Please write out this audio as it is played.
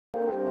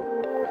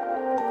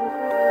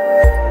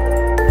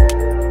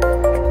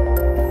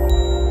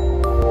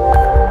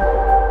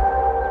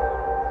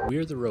We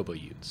are the ROBO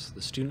Utes,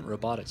 the student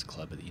robotics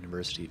club at the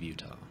University of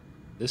Utah.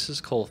 This is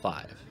Cole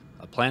 5,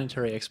 a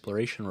planetary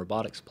exploration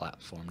robotics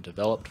platform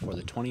developed for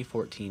the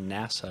 2014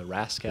 NASA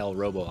RASC-AL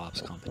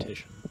Robo-Ops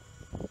Competition.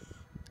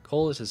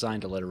 Cole is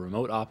designed to let a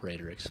remote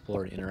operator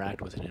explore and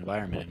interact with an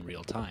environment in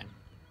real time.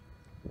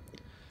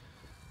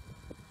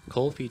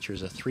 Cole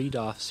features a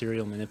 3-DOF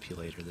serial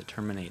manipulator that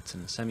terminates in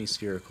a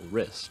semi-spherical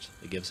wrist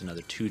that gives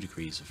another 2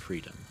 degrees of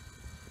freedom.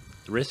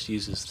 The wrist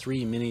uses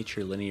 3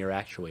 miniature linear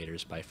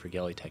actuators by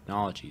Frigeli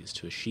Technologies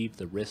to achieve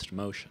the wrist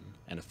motion,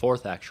 and a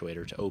 4th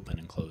actuator to open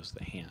and close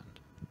the hand.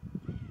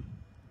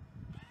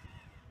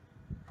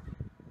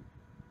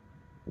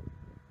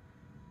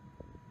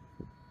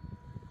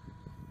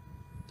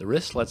 The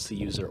wrist lets the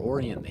user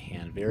orient the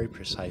hand very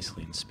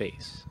precisely in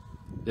space.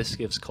 This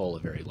gives Cole a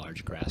very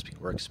large grasping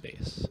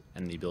workspace,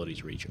 and the ability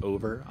to reach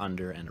over,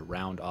 under, and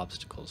around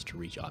obstacles to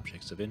reach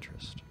objects of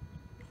interest.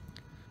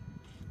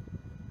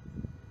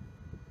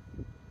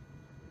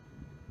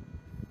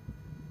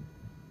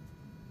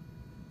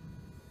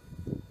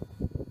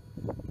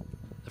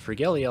 The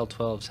Frigeli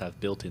L12s have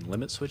built-in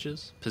limit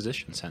switches,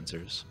 position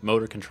sensors,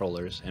 motor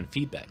controllers, and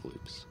feedback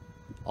loops.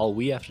 All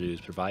we have to do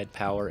is provide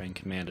power and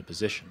command a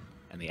position,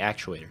 and the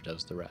actuator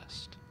does the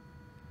rest.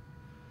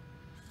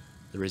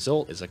 The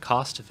result is a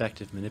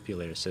cost-effective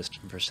manipulator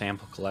system for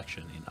sample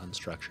collection in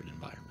unstructured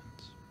environments.